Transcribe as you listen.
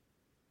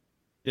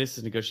This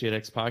is Negotiate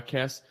X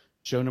Podcast,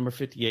 show number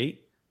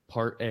 58,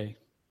 Part A.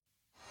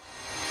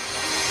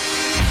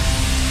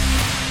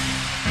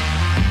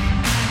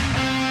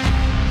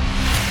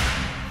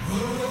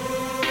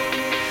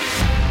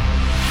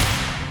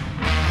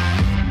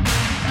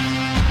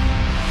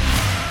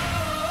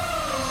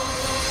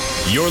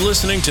 You're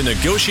listening to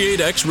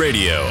Negotiate X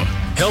Radio,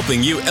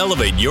 helping you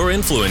elevate your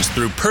influence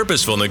through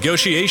purposeful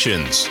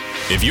negotiations.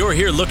 If you're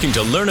here looking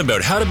to learn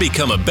about how to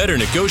become a better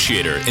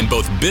negotiator in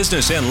both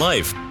business and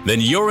life, then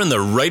you're in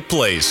the right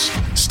place.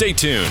 Stay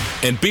tuned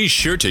and be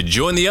sure to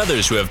join the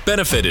others who have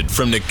benefited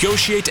from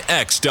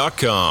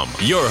NegotiateX.com,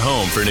 your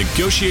home for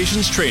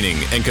negotiations training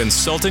and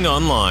consulting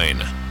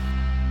online.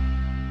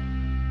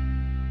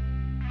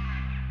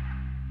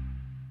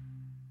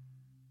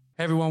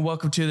 Hey everyone,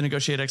 welcome to the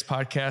Negotiate X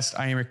Podcast.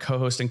 I am your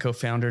co-host and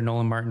co-founder,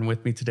 Nolan Martin.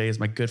 With me today is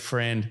my good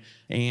friend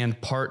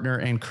and partner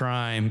in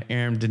crime,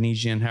 Aram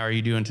Denisian. How are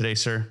you doing today,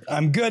 sir?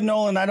 I'm good,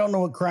 Nolan. I don't know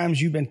what crimes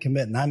you've been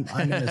committing. I'm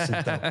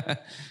innocent, though.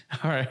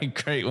 All right,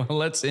 great. Well,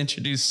 let's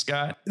introduce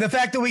Scott. The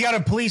fact that we got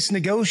a police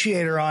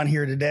negotiator on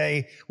here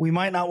today, we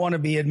might not want to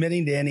be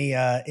admitting to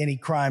any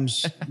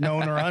crimes,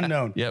 known or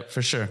unknown. Yep,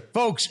 for sure.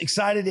 Folks,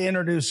 excited to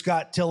introduce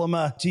Scott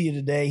Tillema to you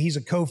today. He's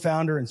a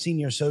co-founder and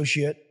senior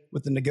associate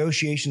with the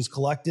Negotiations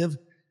Collective,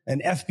 an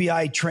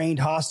FBI-trained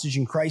hostage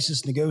and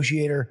crisis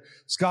negotiator.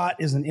 Scott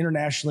is an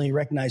internationally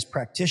recognized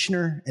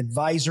practitioner,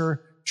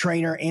 advisor,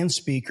 trainer, and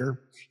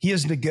speaker. He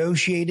has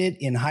negotiated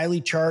in highly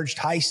charged,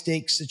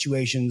 high-stakes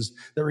situations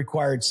that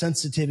required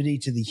sensitivity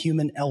to the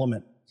human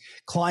element.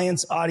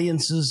 Clients,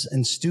 audiences,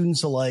 and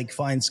students alike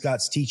find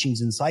Scott's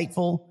teachings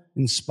insightful,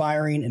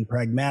 inspiring, and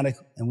pragmatic,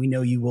 and we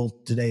know you will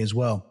today as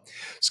well.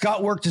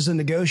 Scott worked as a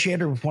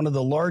negotiator with one of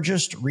the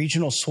largest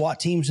regional SWAT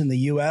teams in the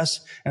U.S.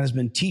 and has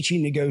been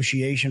teaching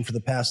negotiation for the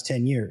past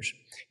 10 years.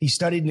 He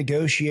studied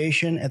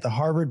negotiation at the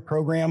Harvard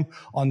Program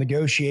on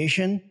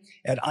Negotiation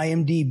at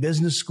IMD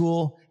Business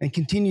School and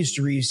continues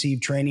to receive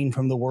training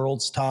from the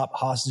world's top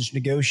hostage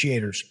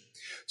negotiators.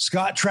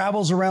 Scott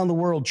travels around the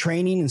world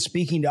training and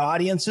speaking to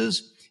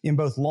audiences in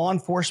both law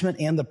enforcement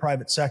and the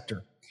private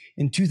sector.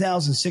 In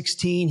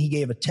 2016, he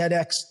gave a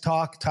TEDx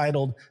talk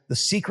titled The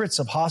Secrets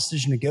of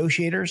Hostage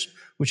Negotiators,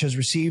 which has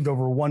received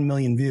over 1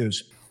 million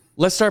views.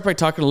 Let's start by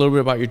talking a little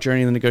bit about your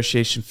journey in the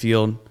negotiation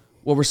field.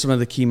 What were some of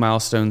the key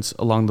milestones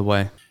along the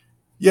way?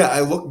 Yeah, I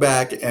look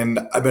back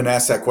and I've been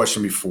asked that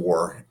question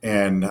before.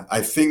 And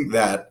I think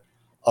that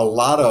a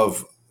lot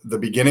of the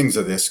beginnings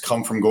of this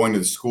come from going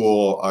to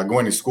school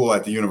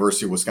at the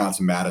University of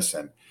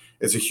Wisconsin-Madison.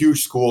 It's a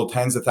huge school,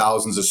 tens of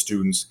thousands of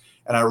students.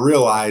 And I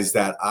realized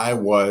that I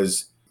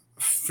was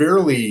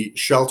fairly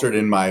sheltered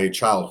in my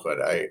childhood.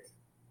 I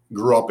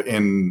grew up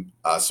in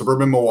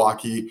suburban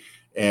Milwaukee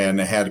and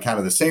had kind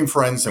of the same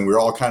friends, and we were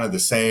all kind of the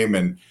same.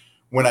 And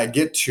when I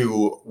get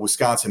to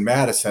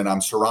Wisconsin-Madison,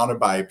 I'm surrounded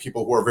by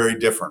people who are very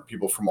different,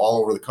 people from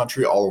all over the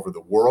country, all over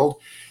the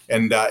world.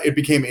 And it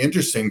became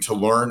interesting to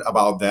learn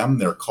about them,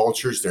 their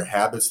cultures, their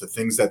habits, the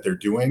things that they're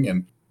doing,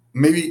 and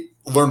maybe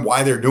learn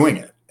why they're doing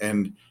it.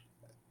 And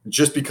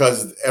just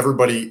because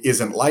everybody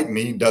isn't like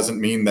me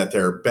doesn't mean that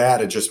they're bad.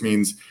 It just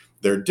means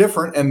they're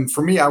different. And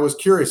for me, I was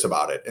curious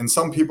about it. And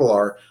some people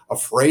are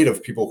afraid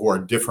of people who are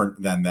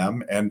different than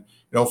them. And,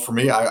 for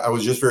me, I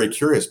was just very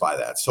curious by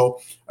that. So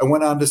I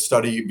went on to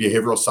study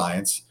behavioral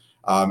science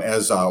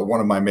as one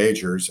of my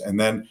majors. And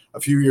then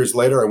a few years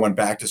later, I went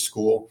back to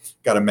school,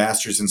 got a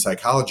master's in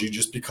psychology,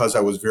 just because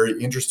I was very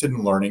interested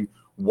in learning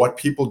what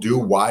people do,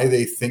 why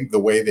they think the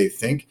way they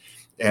think,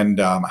 and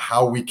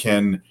how we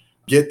can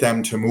get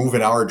them to move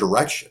in our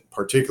direction,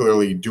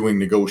 particularly doing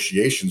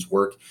negotiations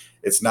work.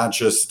 It's not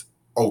just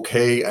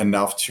okay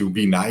enough to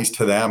be nice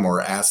to them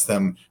or ask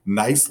them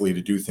nicely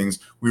to do things.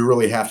 We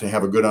really have to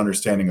have a good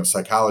understanding of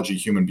psychology,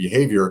 human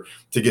behavior,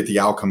 to get the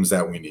outcomes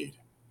that we need.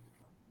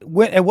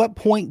 At what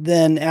point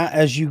then,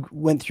 as you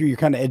went through your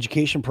kind of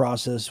education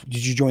process,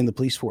 did you join the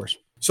police force?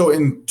 So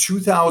in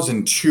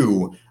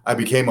 2002, I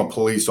became a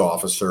police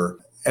officer.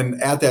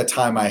 And at that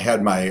time, I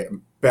had my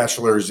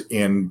bachelor's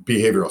in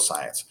behavioral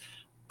science.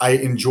 I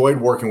enjoyed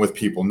working with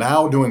people.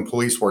 Now doing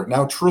police work,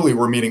 now truly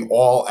we're meeting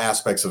all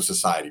aspects of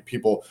society,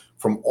 people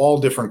from all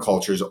different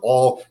cultures,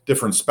 all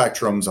different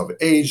spectrums of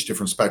age,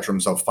 different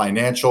spectrums of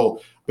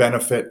financial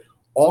benefit,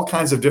 all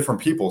kinds of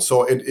different people.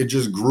 So it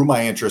just grew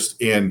my interest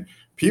in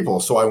people.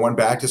 So I went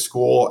back to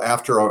school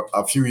after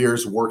a few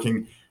years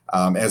working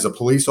as a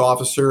police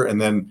officer.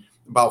 And then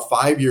about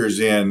 5 years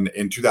in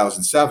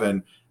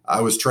 2007, I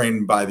was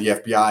trained by the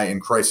FBI in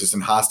crisis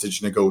and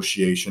hostage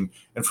negotiation.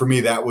 And for me,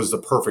 that was the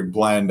perfect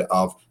blend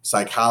of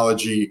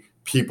psychology,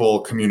 people,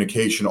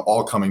 communication,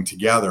 all coming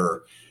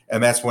together.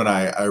 And that's when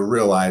I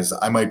realized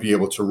I might be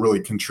able to really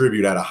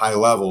contribute at a high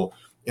level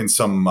in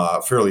some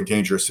fairly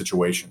dangerous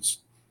situations.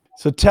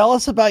 So tell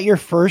us about your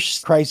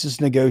first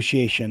crisis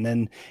negotiation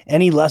and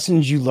any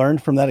lessons you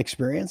learned from that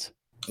experience.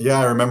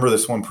 Yeah, I remember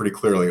this one pretty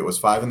clearly. It was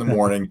 5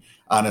 a.m.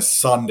 on a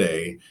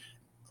Sunday.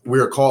 We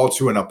were called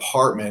to an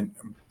apartment.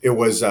 It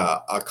was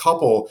a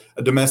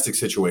domestic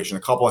situation.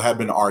 A couple had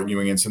been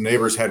arguing, and some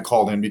neighbors had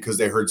called in because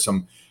they heard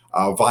some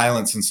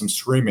violence and some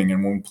screaming.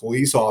 And when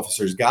police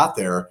officers got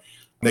there,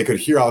 they could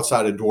hear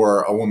outside a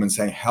door a woman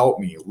saying, "Help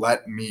me,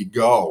 let me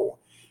go."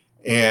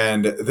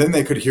 And then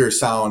they could hear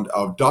sound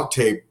of duct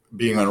tape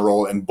being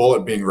unrolled and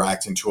bullet being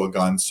racked into a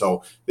gun.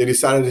 So they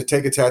decided to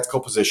take a tactical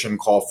position,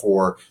 call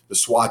for the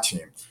SWAT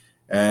team.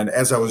 And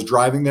as I was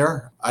driving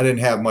there, I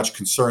didn't have much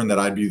concern that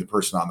I'd be the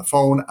person on the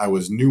phone. I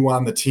was new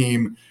on the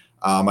team.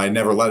 I'd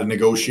never led a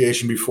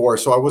negotiation before,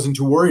 so I wasn't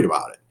too worried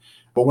about it.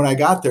 But when I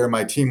got there,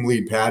 my team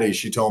lead, Patty,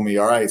 she told me,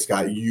 "All right,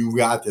 Scott, you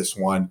got this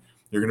one.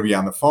 You're going to be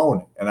on the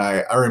phone." And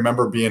I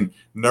remember being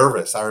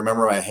nervous. I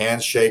remember my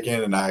hands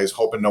shaking, and I was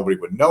hoping nobody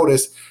would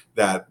notice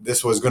that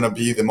this was going to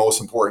be the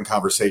most important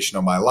conversation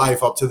of my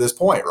life up to this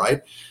point,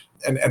 right?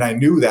 And I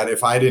knew that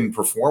if I didn't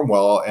perform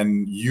well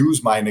and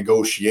use my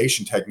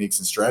negotiation techniques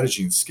and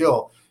strategy and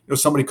skill,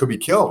 somebody could be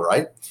killed,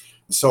 right?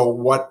 So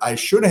what I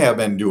should have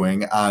been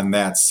doing on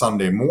that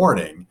Sunday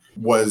morning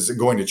was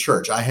going to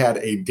church. I had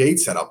a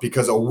date set up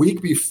because a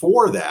week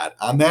before that,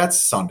 on that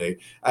Sunday,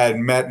 I had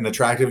met an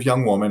attractive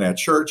young woman at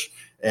church,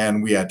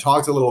 and we had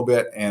talked a little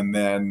bit, and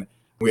then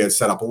we had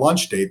set up a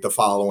lunch date the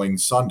following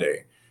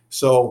Sunday.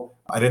 So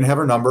I didn't have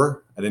her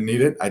number. I didn't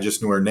need it. I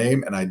just knew her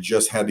name, and I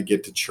just had to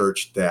get to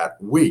church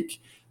that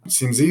week. It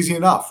seems easy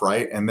enough,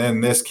 right? And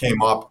then this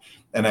came up,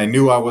 and I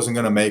knew I wasn't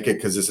going to make it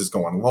because this is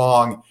going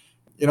long.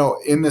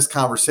 In this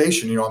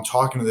conversation, I'm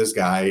talking to this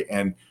guy,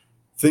 and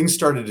things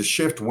started to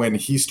shift when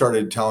he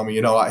started telling me,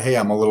 "Hey,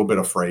 I'm a little bit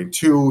afraid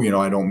too.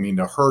 I don't mean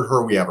to hurt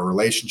her. We have a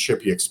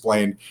relationship." He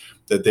explained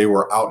that they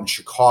were out in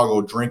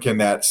Chicago drinking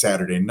that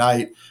Saturday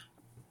night.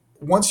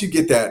 Once you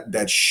get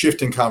that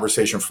shift in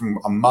conversation from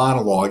a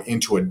monologue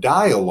into a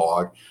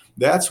dialogue,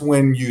 that's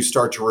when you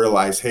start to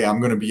realize, hey, I'm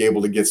going to be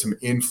able to get some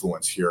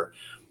influence here.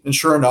 And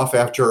sure enough,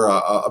 after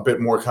a bit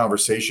more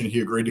conversation,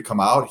 he agreed to come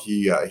out.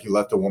 He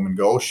let the woman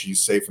go.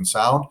 She's safe and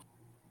sound.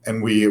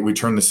 And we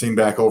turned the scene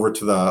back over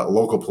to the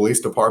local police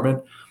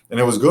department, and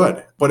it was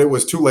good. But it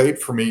was too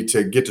late for me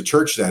to get to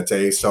church that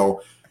day.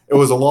 So it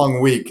was a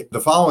long week.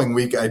 The following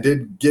week, I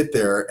did get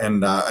there,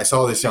 and I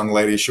saw this young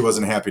lady. She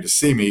wasn't happy to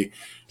see me.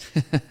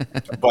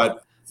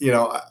 But,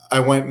 I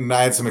went and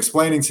I had some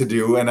explaining to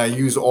do, and I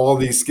used all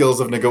these skills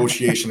of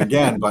negotiation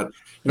again. But,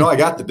 I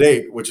got the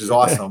date, which is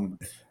awesome.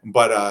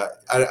 But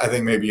I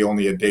think maybe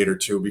only a date or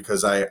two,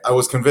 because I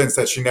was convinced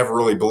that she never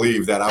really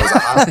believed that I was a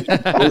hostage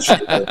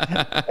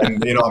negotiator.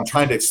 And, I'm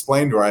trying to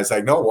explain to her. I was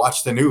like, "No,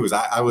 watch the news.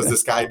 I was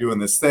this guy doing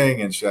this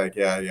thing." And she's like,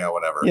 yeah,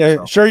 whatever.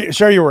 Yeah, so.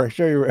 Sure you were.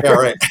 Yeah,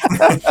 right.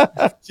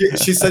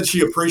 she said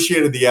she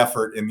appreciated the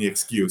effort in the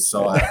excuse.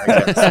 So I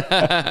guess.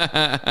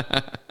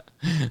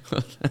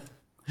 Well,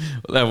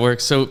 that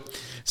works. So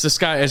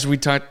Scott, as we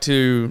talked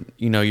to,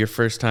 your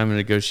first time in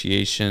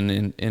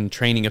negotiation and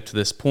training up to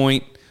this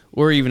point,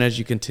 or even as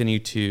you continue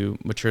to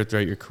mature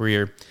throughout your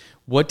career,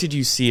 what did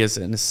you see as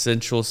an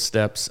essential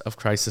steps of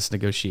crisis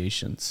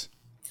negotiations?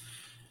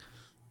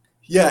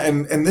 Yeah,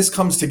 and this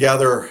comes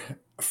together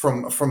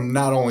from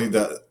not only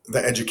the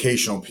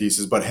educational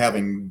pieces, but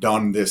having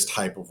done this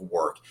type of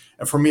work.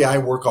 And for me, I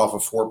work off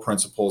of 4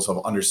 principles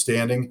of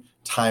understanding,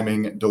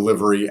 timing,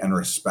 delivery, and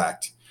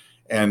respect.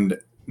 And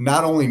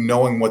not only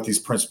knowing what these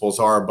principles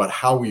are, but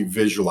how we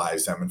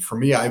visualize them. And for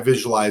me, I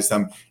visualize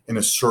them in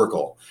a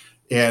circle.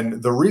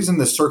 And the reason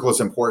this circle is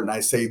important,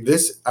 I say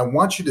this, I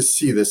want you to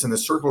see this, and the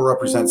circle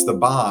represents the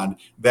bond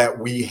that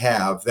we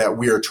have, that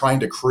we are trying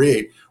to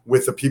create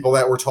with the people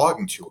that we're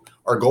talking to.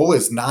 Our goal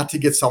is not to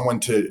get someone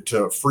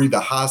to free the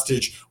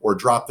hostage or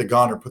drop the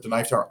gun or put the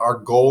knife down. Our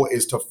goal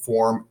is to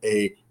form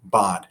a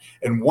bond.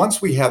 And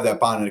once we have that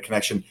bond and a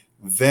connection,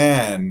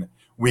 then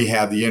we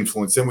have the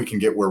influence, then we can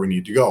get where we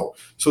need to go.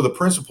 So the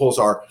principles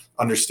are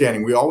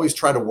understanding. We always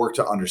try to work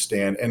to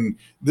understand. And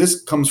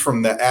this comes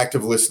from the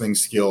active listening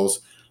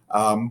skills.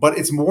 But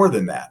it's more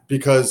than that,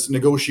 because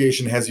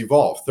negotiation has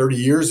evolved. 30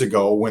 years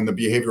ago, when the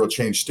behavioral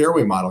change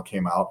stairway model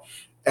came out,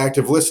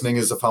 active listening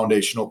is a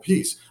foundational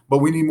piece. But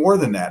we need more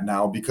than that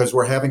now, because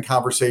we're having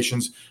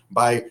conversations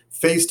by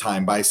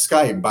FaceTime, by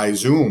Skype, by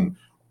Zoom.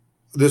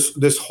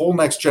 This whole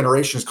next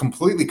generation is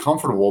completely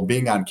comfortable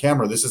being on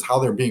camera. This is how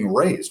they're being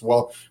raised.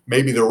 Well,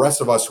 maybe the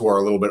rest of us who are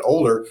a little bit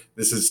older,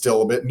 this is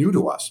still a bit new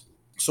to us.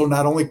 So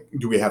not only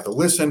do we have to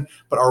listen,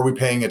 but are we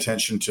paying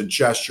attention to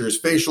gestures,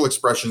 facial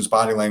expressions,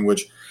 body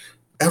language?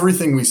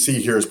 Everything we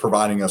see here is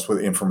providing us with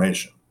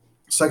information.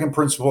 Second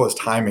principle is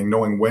timing,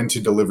 knowing when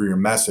to deliver your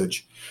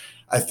message.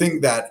 I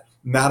think that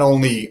not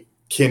only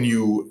can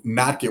you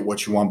not get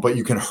what you want, but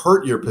you can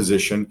hurt your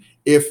position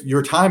if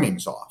your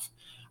timing's off.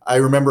 I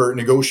remember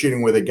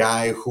negotiating with a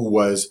guy who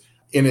was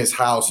in his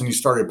house, and he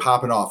started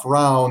popping off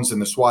rounds,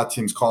 and the SWAT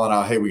team's calling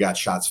out, "Hey, we got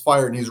shots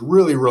fired." And he's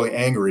really, really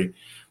angry.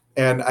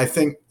 And I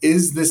think,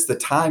 is this the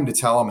time to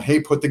tell him, "Hey,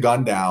 put the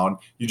gun down.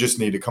 You just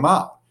need to come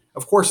out"?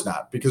 Of course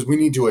not, because we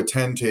need to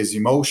attend to his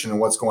emotion and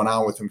what's going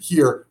on with him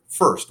here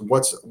first.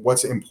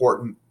 What's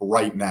important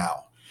right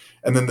now?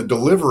 And then the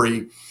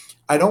delivery,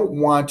 I don't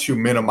want to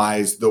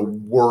minimize the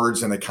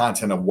words and the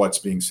content of what's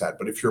being said.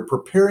 But if you're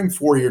preparing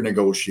for your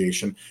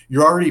negotiation,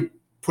 you're already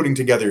putting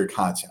together your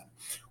content.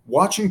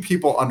 Watching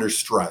people under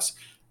stress,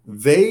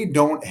 they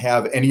don't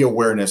have any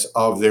awareness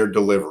of their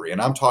delivery.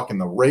 And I'm talking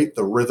the rate,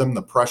 the rhythm,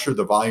 the pressure,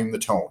 the volume, the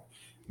tone.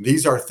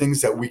 These are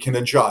things that we can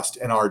adjust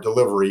in our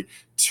delivery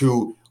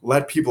to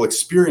let people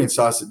experience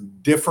us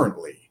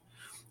differently.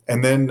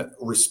 And then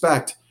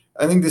respect.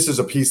 I think this is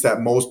a piece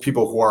that most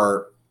people who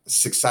are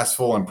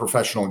successful and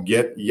professional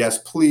get. Yes,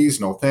 please.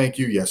 No, thank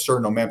you. Yes, sir.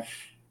 No, ma'am.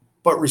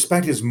 But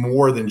respect is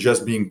more than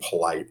just being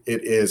polite.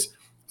 It is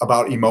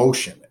about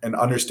emotion and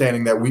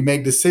understanding that we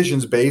make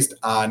decisions based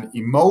on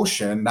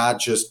emotion, not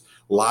just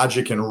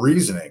logic and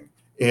reasoning.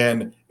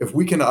 And if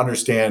we can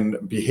understand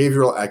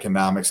behavioral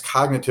economics,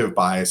 cognitive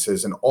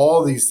biases, and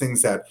all these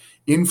things that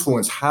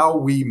influence how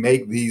we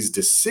make these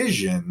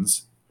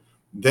decisions,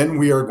 then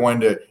we are going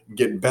to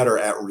get better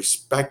at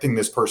respecting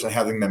this person,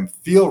 having them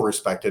feel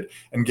respected,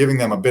 and giving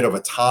them a bit of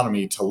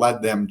autonomy to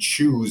let them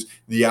choose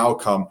the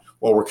outcome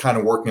while we're kind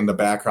of working in the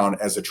background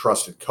as a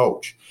trusted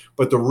coach.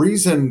 But the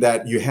reason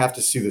that you have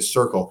to see this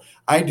circle,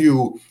 I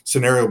do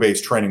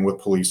scenario-based training with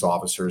police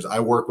officers. I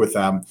work with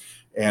them,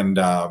 and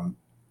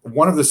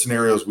one of the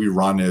scenarios we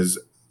run is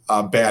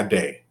a bad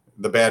day,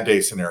 the bad day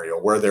scenario,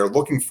 where they're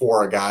looking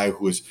for a guy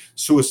who is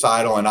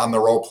suicidal and on the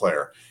role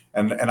player.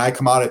 And I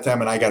come out at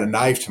them and I got a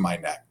knife to my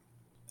neck.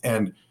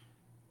 And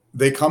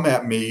they come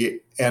at me.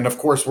 And of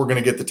course, we're going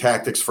to get the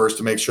tactics first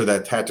to make sure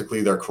that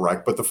tactically they're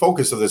correct. But the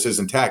focus of this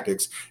isn't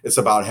tactics. It's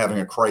about having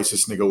a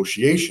crisis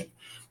negotiation.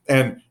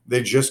 And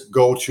they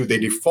default to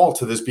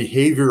this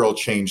behavioral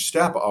change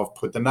step of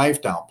put the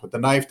knife down, put the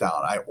knife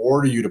down. I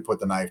order you to put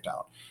the knife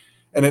down.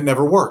 And it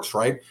never works,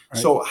 right?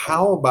 So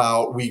how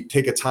about we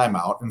take a time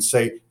out and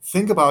say,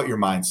 think about your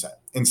mindset.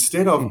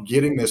 Instead of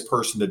getting this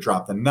person to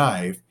drop the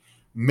knife,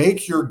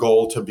 make your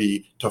goal to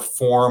be to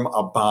form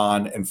a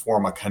bond and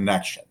form a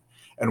connection.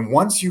 And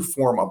once you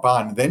form a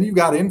bond, then you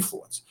got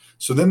influence.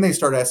 So then they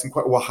start asking,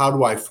 well, how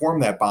do I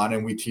form that bond?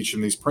 And we teach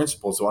them these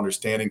principles of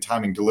understanding,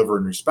 timing, deliver,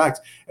 and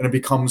respect. And it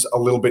becomes a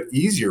little bit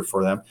easier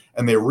for them.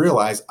 And they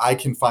realize I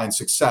can find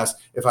success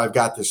if I've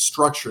got this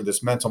structure,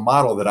 this mental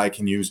model that I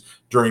can use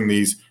during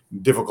these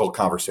difficult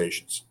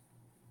conversations.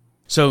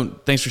 So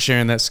thanks for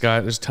sharing that,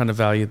 Scott. There's a ton of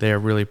value there.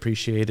 Really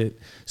appreciate it.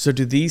 So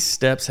do these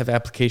steps have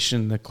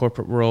application in the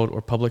corporate world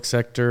or public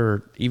sector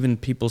or even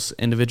people's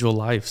individual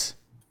lives?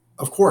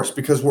 Of course,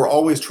 because we're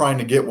always trying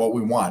to get what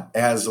we want.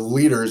 As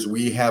leaders,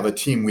 we have a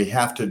team. We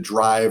have to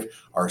drive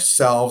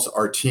ourselves,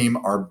 our team,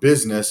 our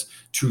business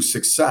to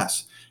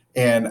success.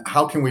 And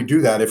how can we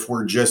do that if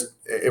we're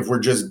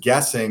just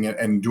guessing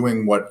and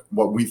doing what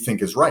we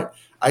think is right?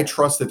 I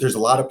trust that there's a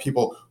lot of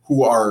people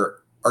who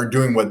are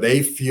doing what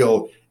they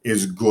feel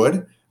is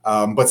good,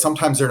 but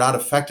sometimes they're not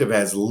effective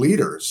as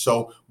leaders.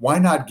 So why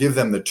not give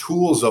them the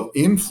tools of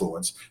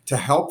influence to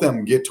help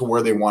them get to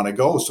where they want to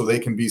go so they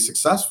can be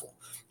successful?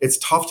 It's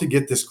tough to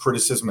get this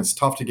criticism. It's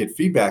tough to get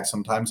feedback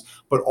sometimes,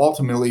 but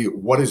ultimately,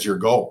 what is your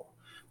goal?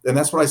 And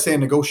that's what I say in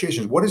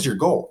negotiations. What is your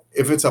goal?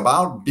 If it's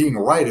about being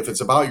right, if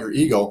it's about your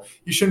ego,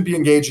 you shouldn't be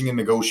engaging in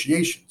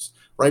negotiations,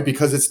 right?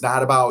 Because it's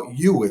not about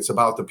you. It's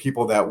about the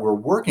people that we're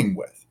working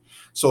with.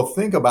 So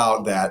think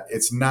about that.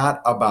 It's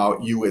not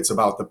about you. It's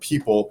about the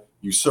people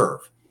you serve.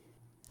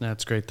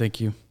 That's great. Thank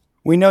you.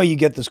 We know you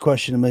get this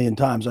question a million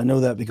times. I know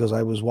that because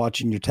I was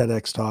watching your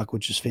TEDx talk,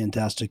 which is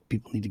fantastic.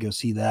 People need to go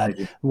see that.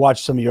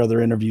 Watch some of your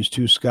other interviews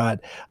too, Scott.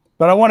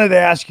 But I wanted to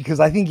ask you,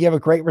 because I think you have a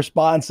great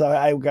response.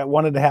 I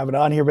wanted to have it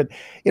on here. But,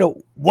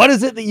 what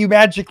is it that you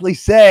magically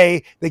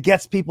say that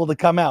gets people to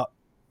come out?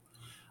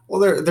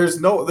 Well, there's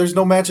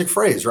no magic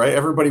phrase, right?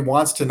 Everybody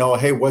wants to know,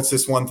 hey, what's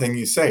this one thing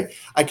you say?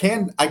 I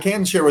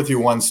can share with you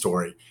one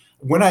story.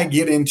 When I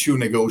get into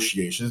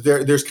negotiations,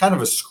 there's kind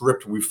of a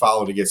script we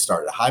follow to get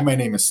started. Hi, my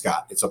name is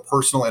Scott. It's a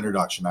personal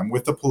introduction. I'm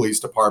with the police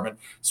department,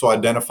 so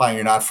identifying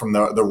you're not from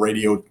the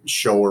radio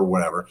show or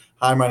whatever.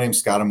 Hi, my name's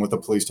Scott. I'm with the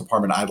police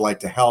department. I'd like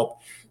to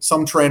help.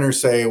 Some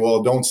trainers say,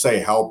 well, don't say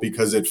help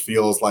because it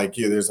feels like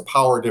there's a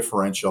power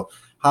differential.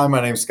 Hi,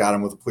 my name's Scott.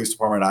 I'm with the police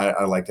department.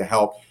 I'd like to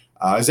help.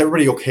 Is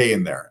everybody okay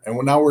in there? And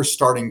now we're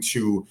starting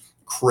to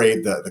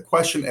create the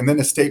question and then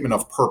a statement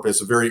of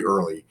purpose very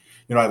early.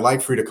 I'd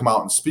like for you to come out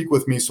and speak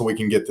with me so we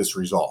can get this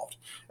resolved.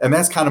 And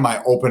that's kind of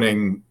my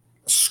opening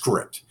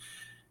script.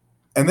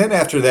 And then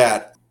after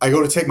that, I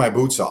go to take my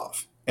boots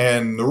off.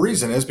 And the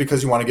reason is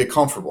because you want to get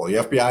comfortable. The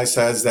FBI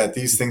says that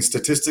these things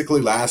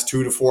statistically last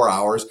 2 to 4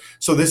 hours.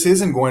 So this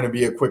isn't going to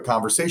be a quick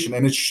conversation,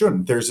 and it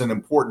shouldn't. There's an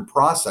important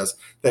process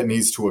that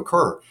needs to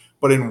occur.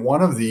 But in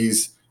one of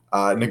these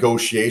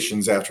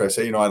negotiations, after I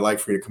say, I'd like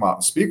for you to come out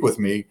and speak with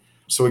me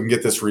so we can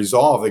get this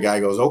resolved, the guy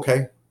goes,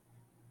 okay.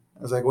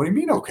 I was like, what do you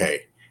mean,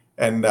 okay?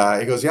 And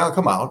he goes, yeah, I'll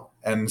come out.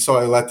 And so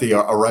I let the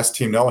arrest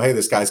team know, hey,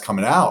 this guy's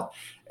coming out.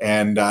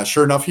 And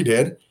sure enough, he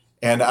did.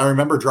 And I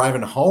remember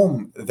driving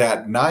home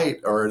that night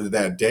or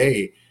that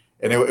day,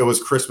 and it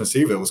was Christmas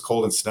Eve. It was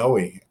cold and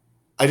snowy.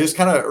 I just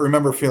kind of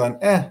remember feeling,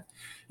 I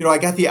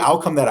got the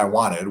outcome that I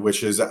wanted,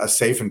 which is a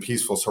safe and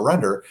peaceful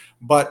surrender.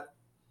 But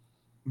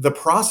the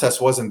process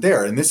wasn't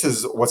there. And this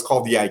is what's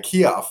called the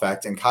IKEA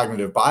effect and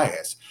cognitive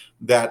bias,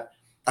 that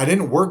I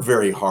didn't work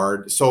very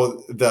hard,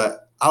 so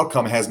the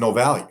outcome has no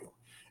value.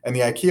 And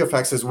the IKEA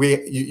effect is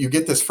you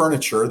get this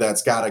furniture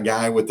that's got a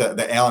guy with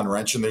the Allen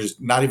wrench, and there's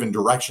not even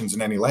directions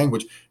in any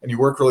language. And you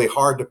work really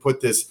hard to put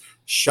this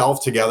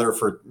shelf together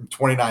for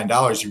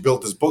 $29. You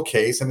built this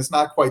bookcase, and it's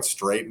not quite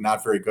straight and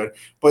not very good,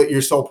 but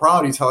you're so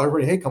proud. You tell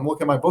everybody, hey, come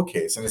look at my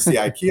bookcase. And it's the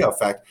IKEA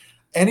effect.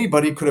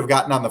 Anybody could have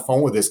gotten on the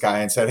phone with this guy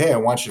and said, hey, I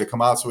want you to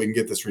come out so we can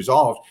get this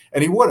resolved.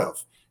 And he would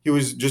have. He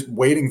was just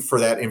waiting for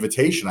that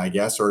invitation, I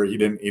guess, or he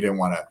didn't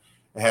want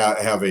to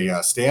have a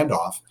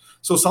standoff.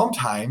 So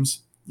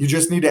sometimes you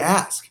just need to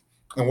ask.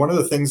 And one of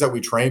the things that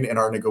we train in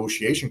our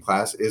negotiation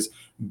class is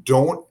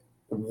don't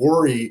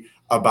worry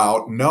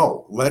about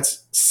no.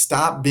 Let's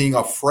stop being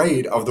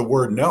afraid of the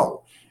word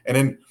no. And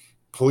in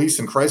police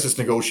and crisis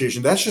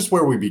negotiation, that's just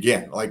where we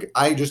begin. Like,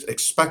 I just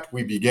expect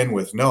we begin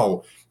with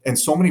no. And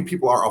so many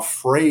people are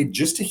afraid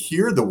just to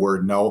hear the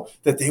word no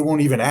that they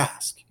won't even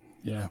ask.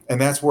 Yeah. And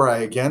that's where I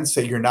again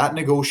say you're not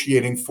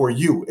negotiating for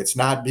you. It's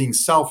not being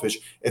selfish.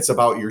 It's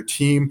about your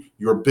team,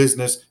 your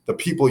business, the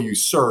people you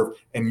serve,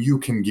 and you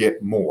can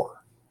get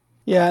more.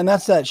 Yeah, and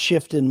that's that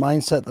shift in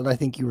mindset that I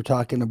think you were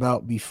talking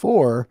about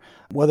before,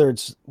 whether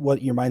it's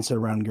what your mindset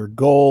around your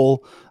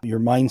goal, your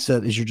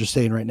mindset, as you're just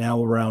saying right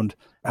now, around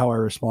how I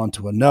respond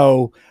to a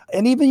no,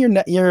 and even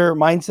your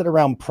mindset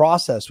around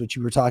process, which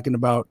you were talking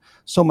about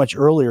so much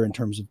earlier in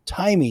terms of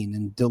timing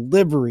and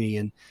delivery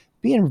and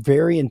being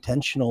very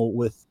intentional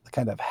with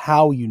kind of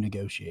how you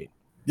negotiate.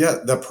 Yeah,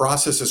 the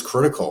process is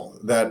critical.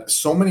 That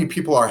so many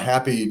people are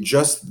happy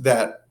just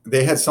that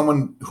they had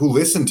someone who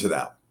listened to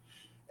them.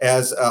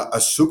 As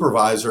a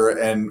supervisor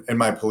and in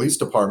my police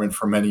department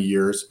for many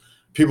years,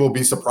 people will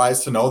be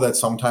surprised to know that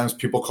sometimes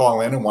people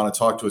call in and want to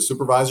talk to a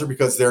supervisor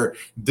because they're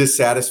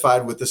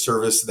dissatisfied with the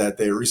service that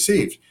they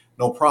received.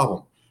 No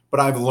problem.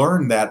 But I've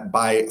learned that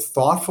by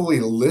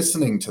thoughtfully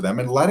listening to them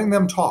and letting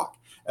them talk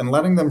and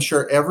letting them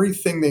share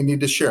everything they need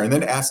to share, and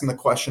then asking the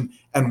question,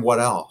 and what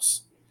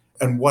else?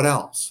 And what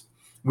else?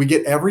 We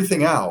get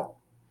everything out.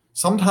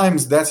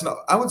 Sometimes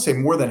I would say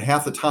more than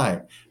half the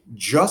time,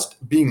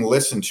 just being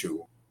listened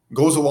to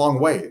goes a long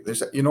way.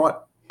 You know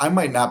what? I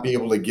might not be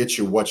able to get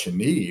you what you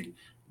need,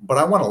 but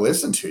I want to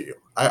listen to you.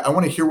 I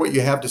want to hear what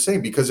you have to say,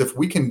 because if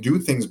we can do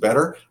things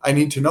better, I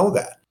need to know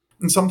that.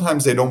 And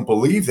sometimes they don't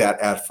believe that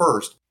at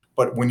first,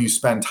 but when you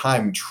spend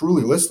time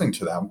truly listening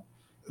to them,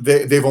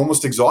 they've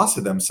almost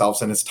exhausted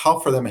themselves, and it's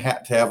tough for them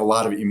to have a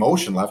lot of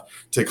emotion left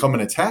to come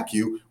and attack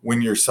you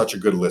when you're such a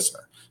good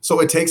listener. So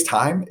it takes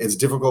time. It's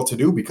difficult to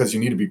do because you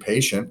need to be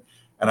patient.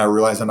 And I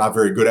realize I'm not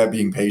very good at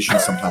being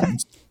patient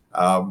sometimes,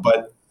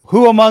 but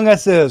who among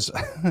us is?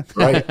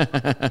 Right.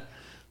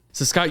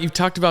 So Scott, you've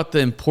talked about the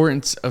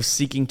importance of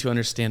seeking to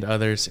understand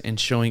others and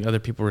showing other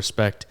people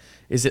respect.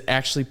 Is it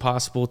actually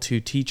possible to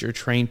teach or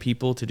train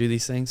people to do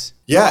these things?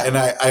 Yeah, and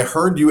I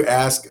heard you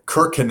ask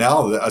Kirk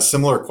Cannell a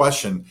similar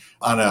question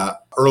on an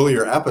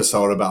earlier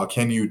episode about,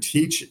 can you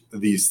teach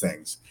these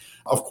things?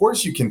 Of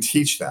course you can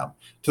teach them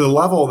to the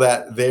level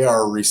that they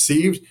are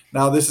received.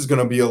 Now this is going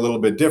to be a little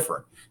bit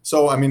different.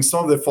 So, I mean,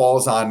 some of it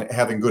falls on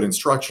having good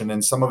instruction,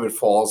 and some of it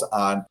falls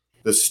on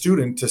the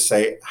student to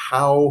say,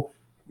 how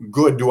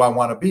good do I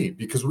want to be?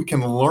 Because we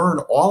can learn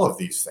all of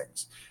these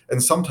things.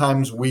 And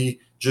sometimes we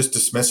just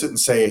dismiss it and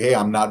say, hey,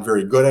 I'm not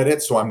very good at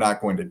it, so I'm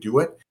not going to do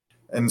it.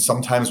 And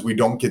sometimes we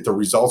don't get the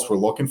results we're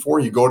looking for.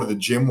 You go to the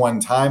gym one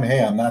time,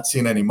 hey, I'm not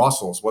seeing any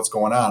muscles. What's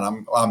going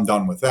on? I'm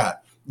done with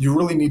that. You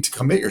really need to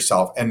commit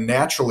yourself. And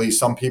naturally,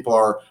 some people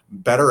are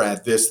better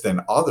at this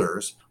than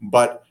others.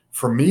 But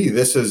for me,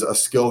 this is a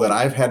skill that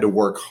I've had to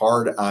work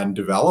hard on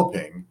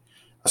developing.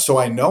 So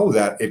I know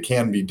that it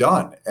can be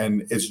done.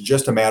 And it's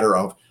just a matter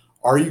of,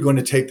 are you going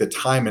to take the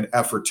time and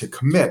effort to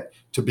commit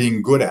to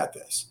being good at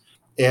this?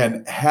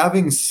 And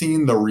having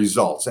seen the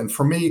results, and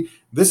for me,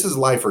 this is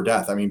life or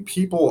death. I mean,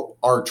 people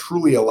are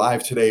truly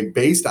alive today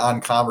based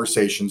on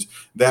conversations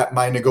that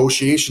my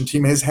negotiation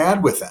team has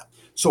had with them.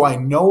 So I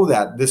know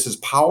that this is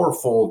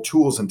powerful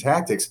tools and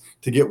tactics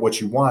to get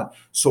what you want.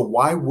 So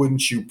why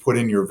wouldn't you put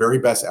in your very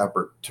best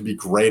effort to be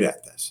great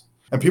at this?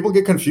 And people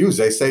get confused.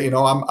 They say, I'm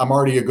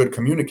already a good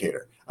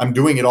communicator. I'm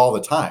doing it all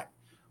the time.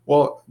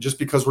 Well, just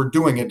because we're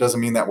doing it doesn't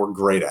mean that we're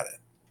great at it.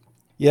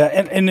 Yeah.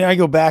 And I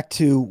go back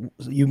to,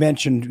 you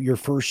mentioned your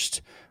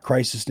first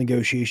crisis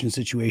negotiation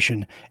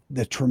situation,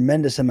 the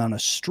tremendous amount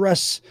of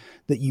stress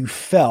that you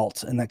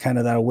felt, and that kind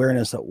of that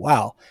awareness that,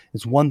 wow,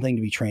 it's one thing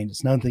to be trained.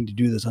 It's another thing to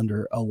do this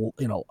under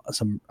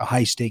a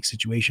high stakes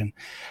situation.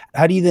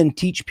 How do you then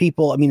teach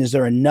people? I mean, is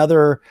there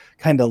another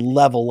kind of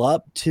level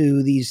up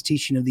to these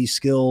teaching of these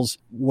skills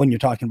when you're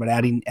talking about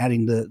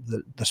adding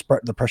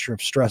the pressure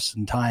of stress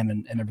and time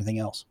and everything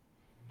else?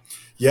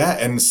 Yeah.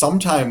 And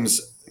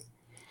sometimes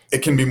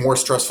it can be more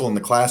stressful in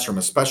the classroom,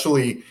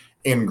 especially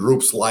in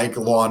groups like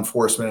law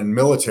enforcement and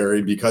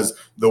military, because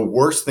the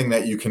worst thing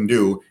that you can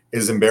do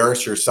is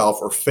embarrass yourself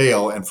or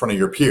fail in front of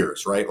your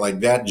peers, right? Like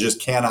that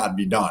just cannot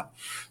be done.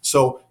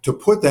 So to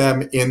put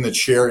them in the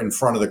chair in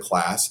front of the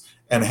class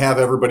and have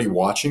everybody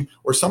watching,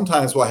 or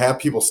sometimes we'll have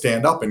people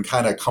stand up and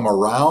kind of come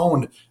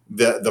around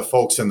the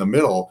folks in the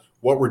middle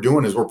what we're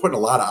doing is we're putting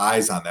a lot of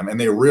eyes on them, and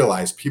they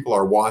realize people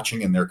are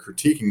watching and they're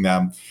critiquing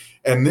them.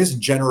 And this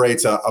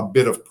generates a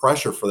bit of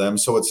pressure for them.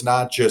 So it's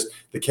not just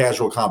the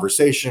casual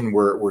conversation,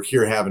 we're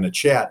here having a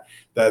chat,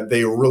 that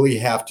they really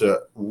have to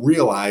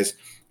realize,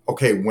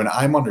 okay, when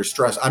I'm under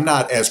stress, I'm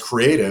not as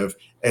creative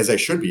as I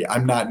should be.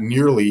 I'm not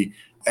nearly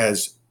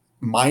as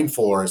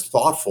mindful or as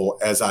thoughtful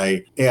as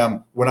I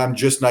am when I'm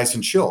just nice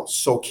and chill.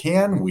 So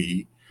can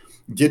we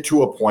get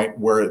to a point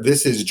where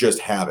this is just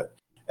habit?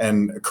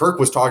 And Kirk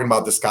was talking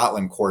about the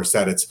Scotland course,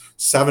 that it's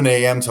 7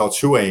 a.m. till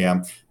 2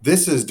 a.m.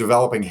 This is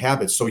developing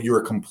habits. So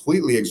you're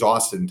completely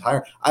exhausted and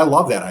tired. I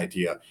love that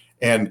idea.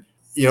 And,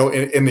 you know,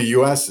 in the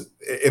U.S.,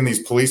 in these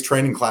police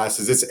training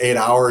classes, it's 8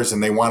 hours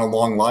and they want a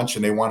long lunch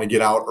and they want to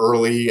get out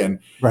early. And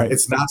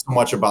It's not so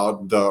much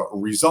about the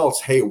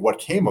results. Hey, what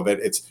came of it?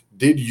 It's,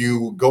 did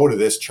you go to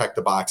this? Check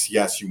the box.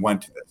 Yes, you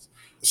went to this.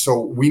 So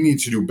we need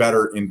to do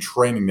better in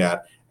training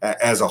that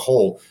as a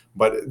whole.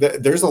 But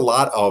there's a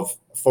lot of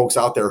folks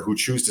out there who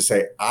choose to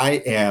say,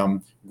 I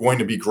am going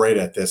to be great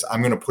at this.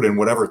 I'm going to put in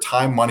whatever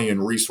time, money,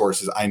 and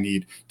resources I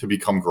need to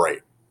become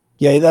great.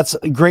 Yeah, that's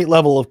a great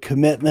level of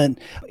commitment.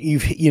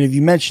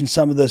 You mentioned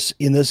some of this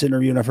in this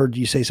interview, and I've heard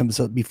you say some of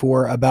this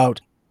before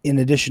about, in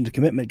addition to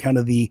commitment, kind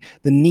of the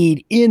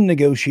need in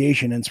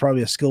negotiation, and it's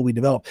probably a skill we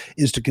develop,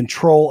 is to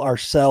control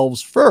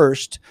ourselves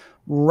first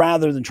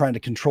rather than trying to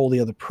control the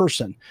other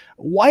person.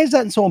 Why is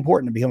that so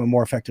important to become a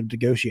more effective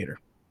negotiator?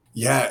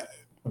 Yeah,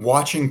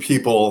 watching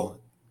people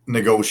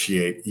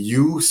negotiate,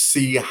 you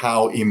see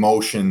how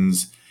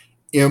emotions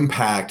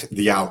impact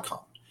the outcome.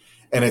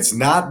 And it's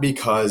not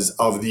because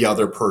of the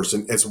other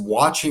person. It's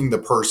watching the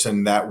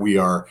person that we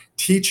are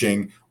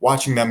teaching,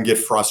 watching them get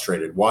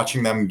frustrated,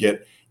 watching them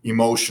get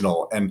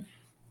emotional. And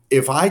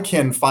if I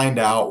can find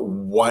out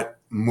what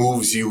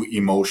moves you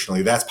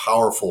emotionally, that's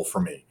powerful for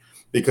me,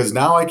 because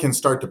now I can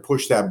start to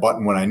push that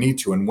button when I need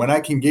to. And when I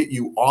can get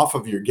you off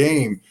of your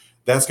game,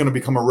 that's going to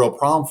become a real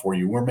problem for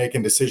you. We're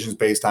making decisions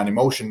based on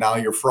emotion. Now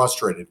you're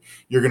frustrated.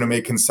 You're going to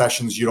make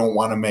concessions you don't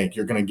want to make.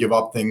 You're going to give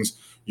up things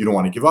you don't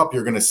want to give up.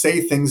 You're going to say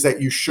things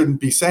that you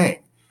shouldn't be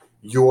saying.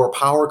 Your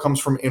power comes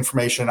from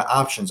information and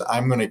options.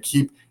 I'm going to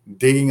keep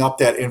digging up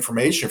that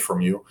information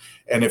from you.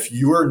 And if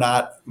you are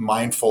not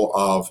mindful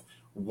of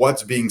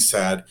what's being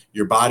said,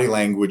 your body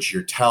language,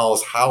 your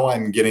tells, how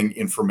I'm getting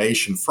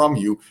information from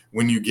you,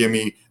 when you give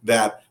me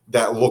that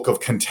look of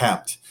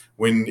contempt,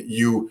 when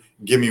you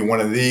give me one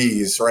of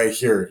these right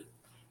here,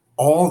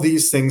 all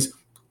these things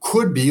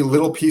could be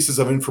little pieces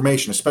of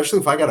information, especially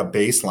if I got a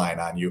baseline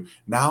on you.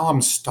 Now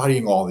I'm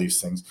studying all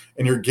these things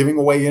and you're giving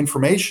away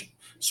information.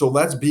 So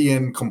let's be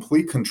in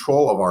complete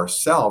control of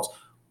ourselves.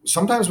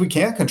 Sometimes we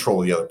can't control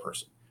the other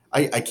person.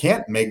 I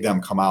can't make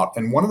them come out.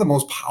 And one of the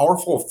most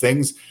powerful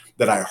things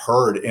that I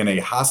heard in a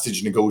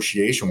hostage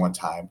negotiation one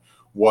time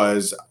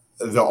was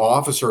the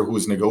officer who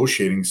was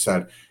negotiating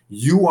said,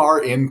 "You are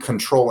in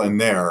control in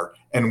there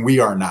and we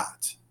are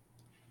not."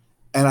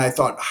 And I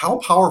thought, how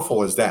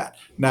powerful is that?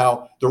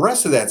 Now, the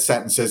rest of that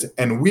sentence is,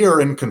 "And we are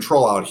in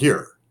control out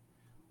here.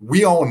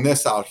 We own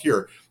this out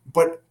here."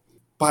 But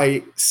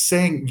by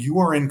saying you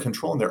are in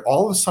control in there,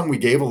 all of a sudden we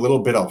gave a little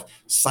bit of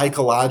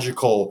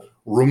psychological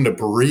room to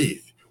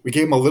breathe. We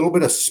gave them a little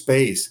bit of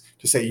space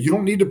to say, you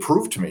don't need to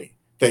prove to me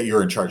that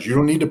you're in charge. You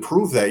don't need to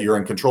prove that you're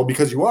in control,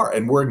 because you are.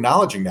 And we're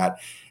acknowledging that.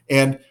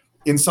 And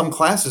in some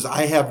classes,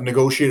 I have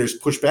negotiators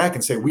push back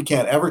and say, we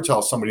can't ever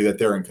tell somebody that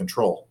they're in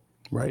control.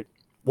 Right.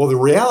 Well, the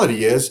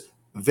reality is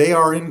they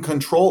are in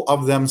control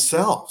of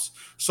themselves.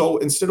 So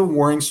instead of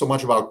worrying so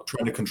much about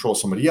trying to control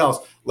somebody else,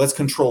 let's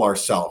control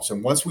ourselves.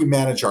 And once we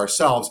manage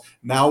ourselves,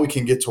 now we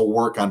can get to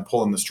work on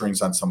pulling the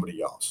strings on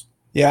somebody else.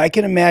 Yeah, I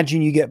can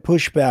imagine you get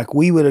pushback.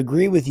 We would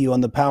agree with you on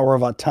the power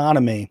of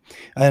autonomy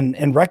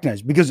and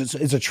recognize, because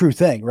it's a true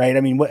thing, right?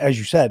 I mean, as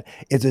you said,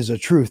 it is a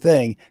true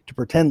thing. To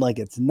pretend like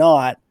it's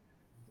not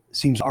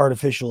seems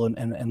artificial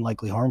and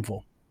likely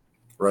harmful.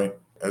 Right.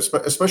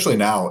 Especially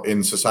now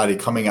in society,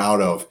 coming out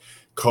of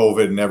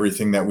COVID and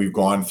everything that we've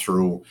gone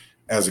through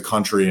as a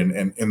country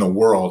and in the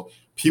world,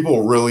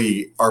 people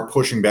really are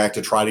pushing back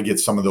to try to get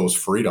some of those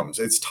freedoms.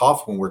 It's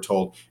tough when we're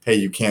told, hey,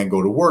 you can't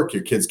go to work,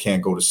 your kids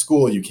can't go to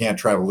school, you can't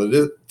travel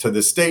to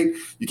this state,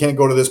 you can't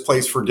go to this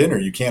place for dinner,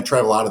 you can't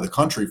travel out of the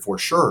country for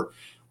sure.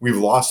 We've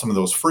lost some of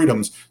those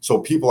freedoms. So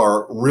people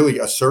are really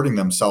asserting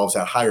themselves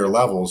at higher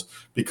levels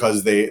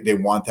because they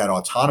want that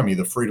autonomy,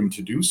 the freedom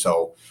to do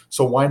so.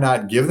 So why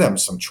not give them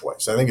some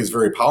choice? I think it's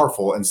very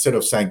powerful. Instead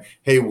of saying,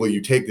 hey, will you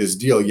take this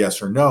deal,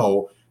 yes or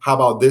no? How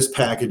about this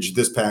package,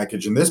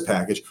 and this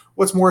package?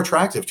 What's more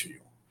attractive to you?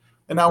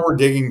 And now we're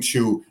digging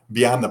to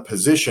beyond the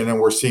position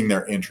and we're seeing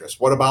their interest.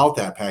 What about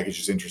that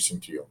package is interesting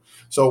to you?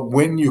 So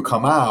when you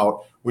come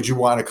out, would you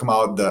want to come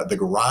out the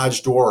garage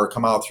door or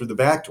come out through the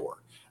back door?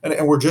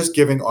 And we're just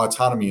giving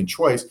autonomy and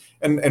choice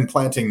and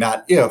planting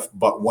not if,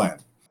 but when.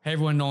 Hey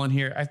everyone, Nolan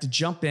here. I have to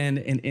jump in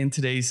and end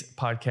today's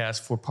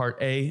podcast for part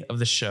A of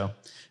the show.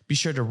 Be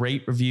sure to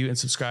rate, review, and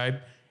subscribe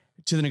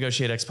to the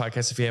Negotiate X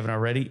podcast if you haven't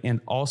already. And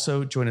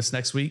also join us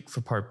next week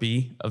for part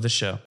B of the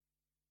show.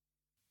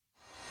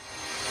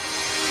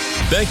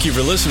 Thank you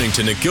for listening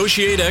to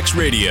Negotiate X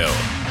Radio,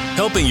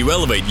 helping you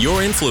elevate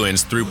your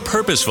influence through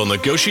purposeful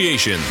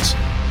negotiations.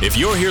 If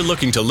you're here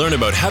looking to learn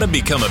about how to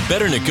become a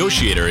better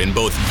negotiator in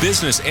both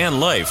business and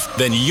life,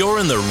 then you're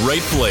in the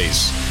right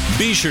place.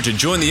 Be sure to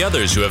join the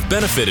others who have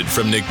benefited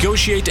from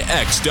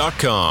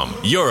NegotiateX.com,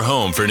 your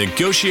home for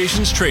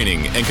negotiations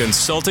training and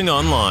consulting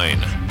online.